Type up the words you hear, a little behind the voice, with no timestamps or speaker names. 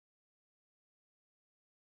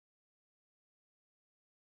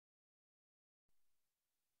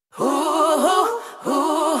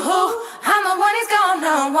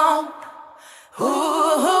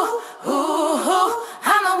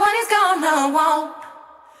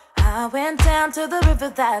I went down to the river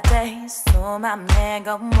that day, saw my man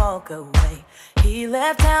go walk away. He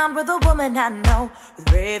left town with a woman I know, with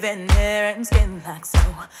raven hair and skin like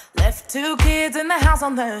snow. Left 2 kids in the house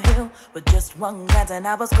on the hill, with just one glance and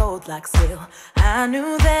I was cold like steel. I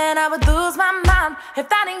knew then I would lose my mind if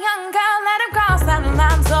that young girl let him cross that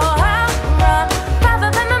line. So I'll run, rather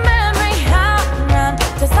than the memory, I'll run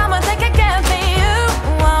to someone that can get me. You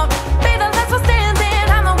won't be the last one standing,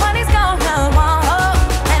 I'm the one he's gonna want.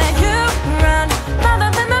 And you run, rather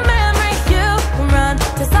than the memory, you run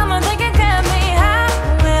to someone that can get me. I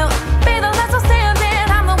will be the last one standing,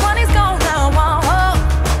 I'm the one he's gonna want.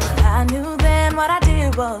 But I knew then what I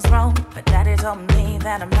did was wrong, but daddy told me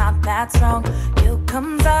that I'm not that strong. Guilt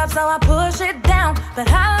comes up, so I push it down, but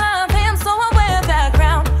I love him, so I wear that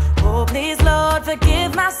crown. Oh, please, Lord,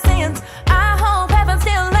 forgive my sins. I hope heaven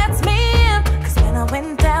still lets me in. Cause when I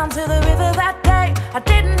went down to the river that day, I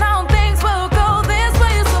didn't know things would go this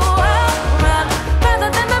way. So I'll run, rather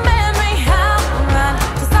than the memory, I'll run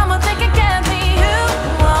to someone that can get me. You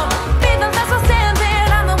won't be the last one standing,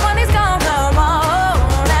 I'm the one he's gonna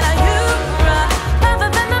want. And you run, rather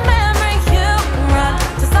than the memory, you run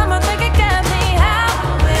to someone that can get me. I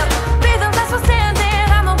will be the last one standing,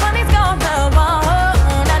 I'm the one he's gonna want.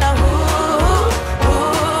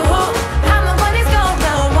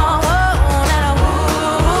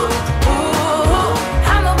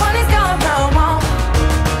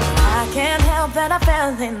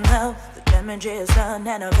 In love, the damage is done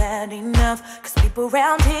and I've had enough. Cause people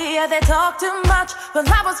around here, they talk too much. Well,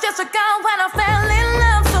 I was just a girl when I fell in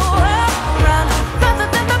love. So I'll run, rather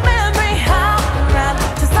than the memory, I'll run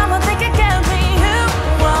to someone that can get me. You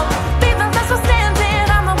won't be the last one standing,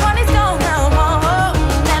 I'm the one he's gonna want.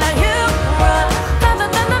 And you run, rather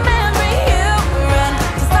than the memory, you run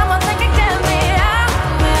to someone that can get me. I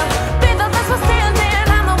will be the last one standing,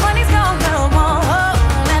 I'm the one he's gonna want.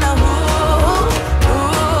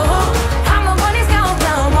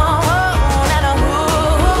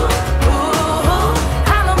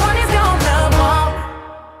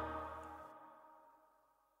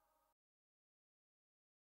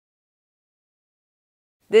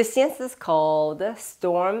 This dance is called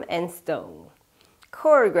Storm and Stone,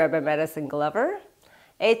 choreographed by Maddison.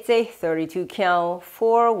 It's a 32 count,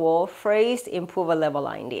 4-wall phrase improve level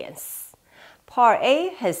line dance. Part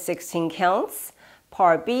A has 16 counts,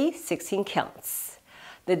 Part B 16 counts.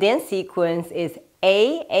 The dance sequence is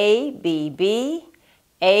A, A, B, B,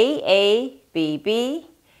 A, A, B, B,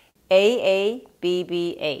 A, A, B,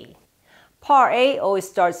 B, A. Part A always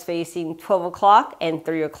starts facing 12 o'clock and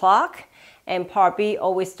 3 o'clock. And Part B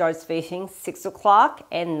always starts facing 6 o'clock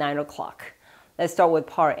and 9 o'clock. Let's start with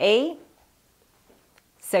Part A.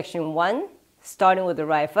 Section 1, starting with the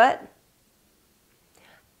right foot.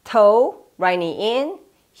 Toe, right knee in,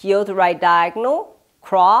 heel to right diagonal,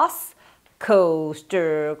 cross,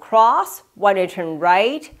 coaster, cross, 1 knee turn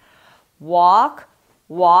right, walk,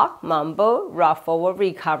 walk, mambo, rock forward,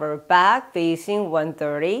 recover, back, facing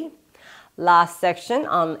 130. Last section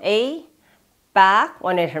on A. Back,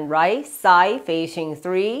 1 knee turn right, side facing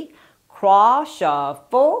 3, cross,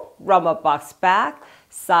 shuffle, rumble box back,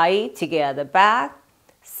 side together back,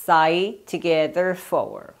 side together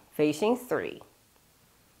forward, facing 3.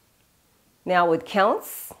 Now with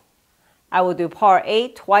counts, I will do Part A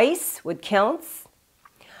twice with counts.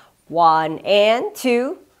 1 and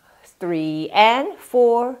 2, 3 and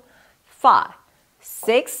 4, 5,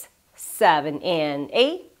 6, 7 and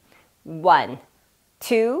 8, 1,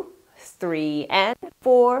 2, 3 and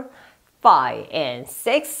 4, 5 and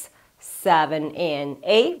 6, 7 and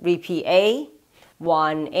 8. Repeat A.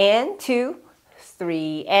 1 and 2,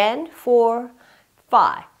 3 and 4,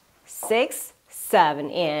 5, 6, 7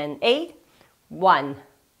 and 8. 1,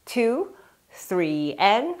 2, 3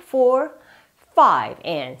 and 4, 5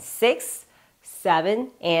 and 6,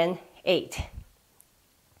 7 and 8.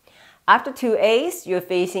 After 2 A's, you're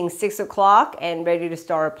facing 6 o'clock and ready to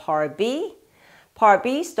start Part B. Part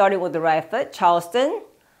B, starting with the right foot, Charleston,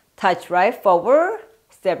 touch right forward,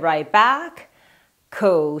 step right back,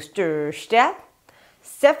 coaster step,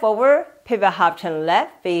 step forward, pivot half turn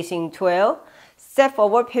left, facing 12, step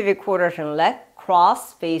forward, pivot quarter turn left,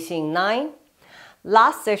 cross, facing 9.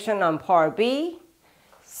 Last section on Part B,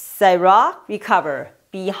 side rock, recover,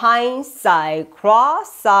 behind, side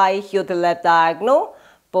cross, side heel to left diagonal,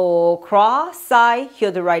 ball cross, side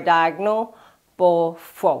heel to right diagonal, ball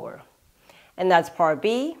forward. And that's Part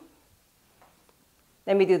B.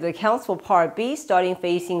 Let me do the counts for Part B, starting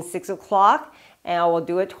facing 6 o'clock, and I will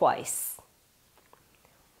do it twice.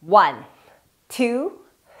 1, 2,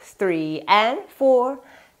 3 and 4,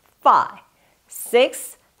 5,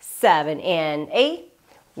 6, 7 and 8.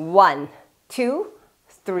 1, 2,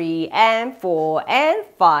 3 and 4 and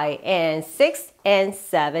 5 and 6 and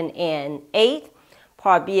 7 and 8.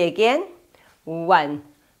 Part B again. 1,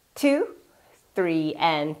 2, 3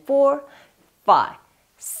 and 4, 5,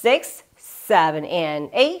 6, 7 and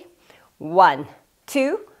 8. 1,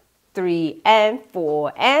 2, 3 and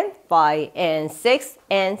 4 and 5 and 6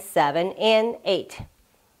 and 7 and 8.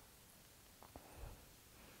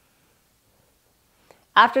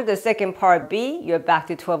 After the second part B, you're back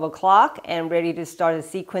to 12 o'clock and ready to start the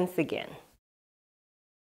sequence again.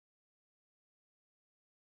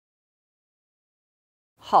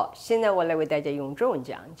 好，现在我来为大家用中文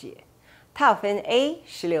讲解。它分 A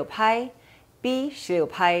 16拍 ，B 16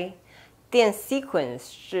拍，电 sequence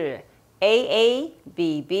是 AA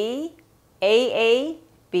BB AA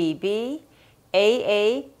BB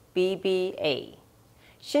AA BB A。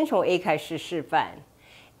先从 A 开始示范。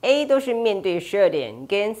A 都是面对12点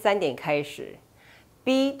跟3点开始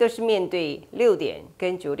 ，B 都是面对6点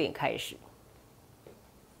跟9点开始。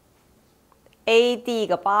A 第一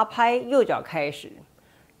个8拍，右脚开始，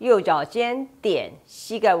右脚尖点，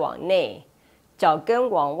膝盖往内，脚跟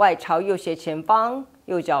往外朝右斜前方，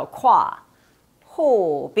右脚跨，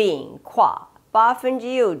后并跨，8分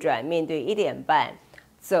之右转，面对1点半，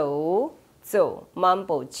走走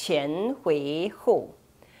 ，mumble 前回后。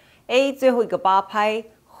A 最后一个8拍。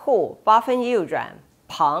后8分之右转，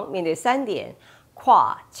旁面对3点，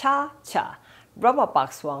跨恰恰 rubber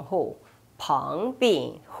box 往后，旁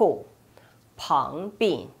并后，旁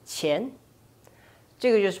并前。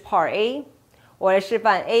这个就是 Part A。我来示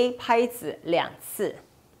范 A 拍子2次。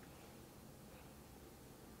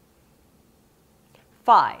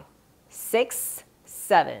5, 6,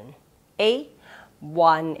 7, 8,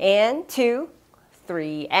 1 and 2,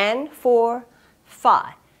 3 and 4,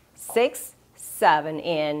 5, 6, 7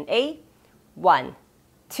 and 8, 1,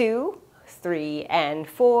 2, 3 and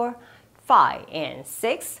 4, 5 and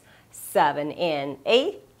 6, 7 and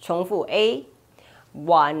 8. 重复 A.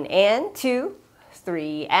 1 and 2,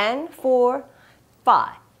 3 and 4,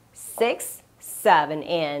 5, 6, 7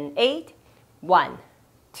 and 8. 1,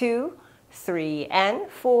 2, 3 and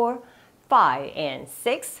 4, 5 and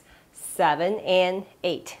 6, 7 and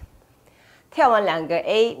 8. 跳完2个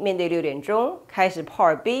A， 面对6点钟，开始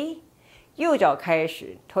Part B。右脚开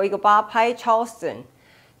始，头一个8拍 Charleston，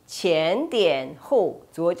 前点后，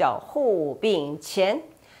左脚后并前，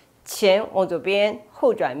前往左边，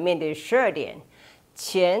后转面对12点，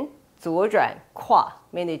前左转跨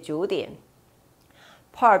面对9点。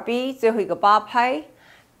Part B 最后一个8拍，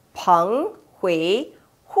旁回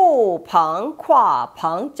后旁跨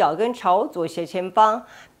旁，脚跟朝左斜前方，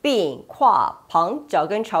并跨旁，脚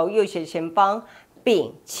跟朝右斜前方，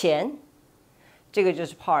并前。这个就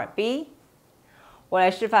是 Part B。我来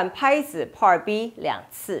示范拍子 Part B 2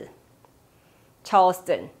次。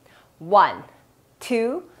Charleston 1,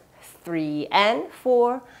 2, 3 and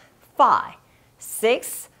 4, 5,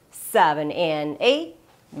 6, 7 and 8,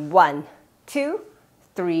 1, 2,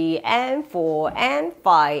 3 and 4 and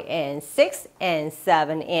 5 and 6 and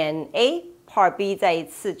 7 and 8. Part B 再一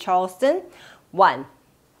次 Charleston 1,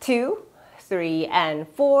 2, 3 and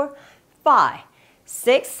 4, 5,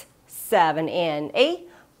 6, 7 and 8,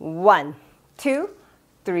 1, 2,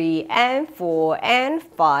 3 and 4 and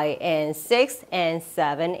 5 and 6 and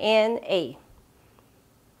 7 and 8.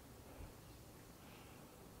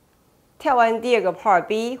 跳完第2个 Part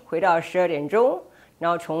B， 回到12点钟，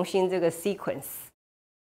然后重新这个 sequence。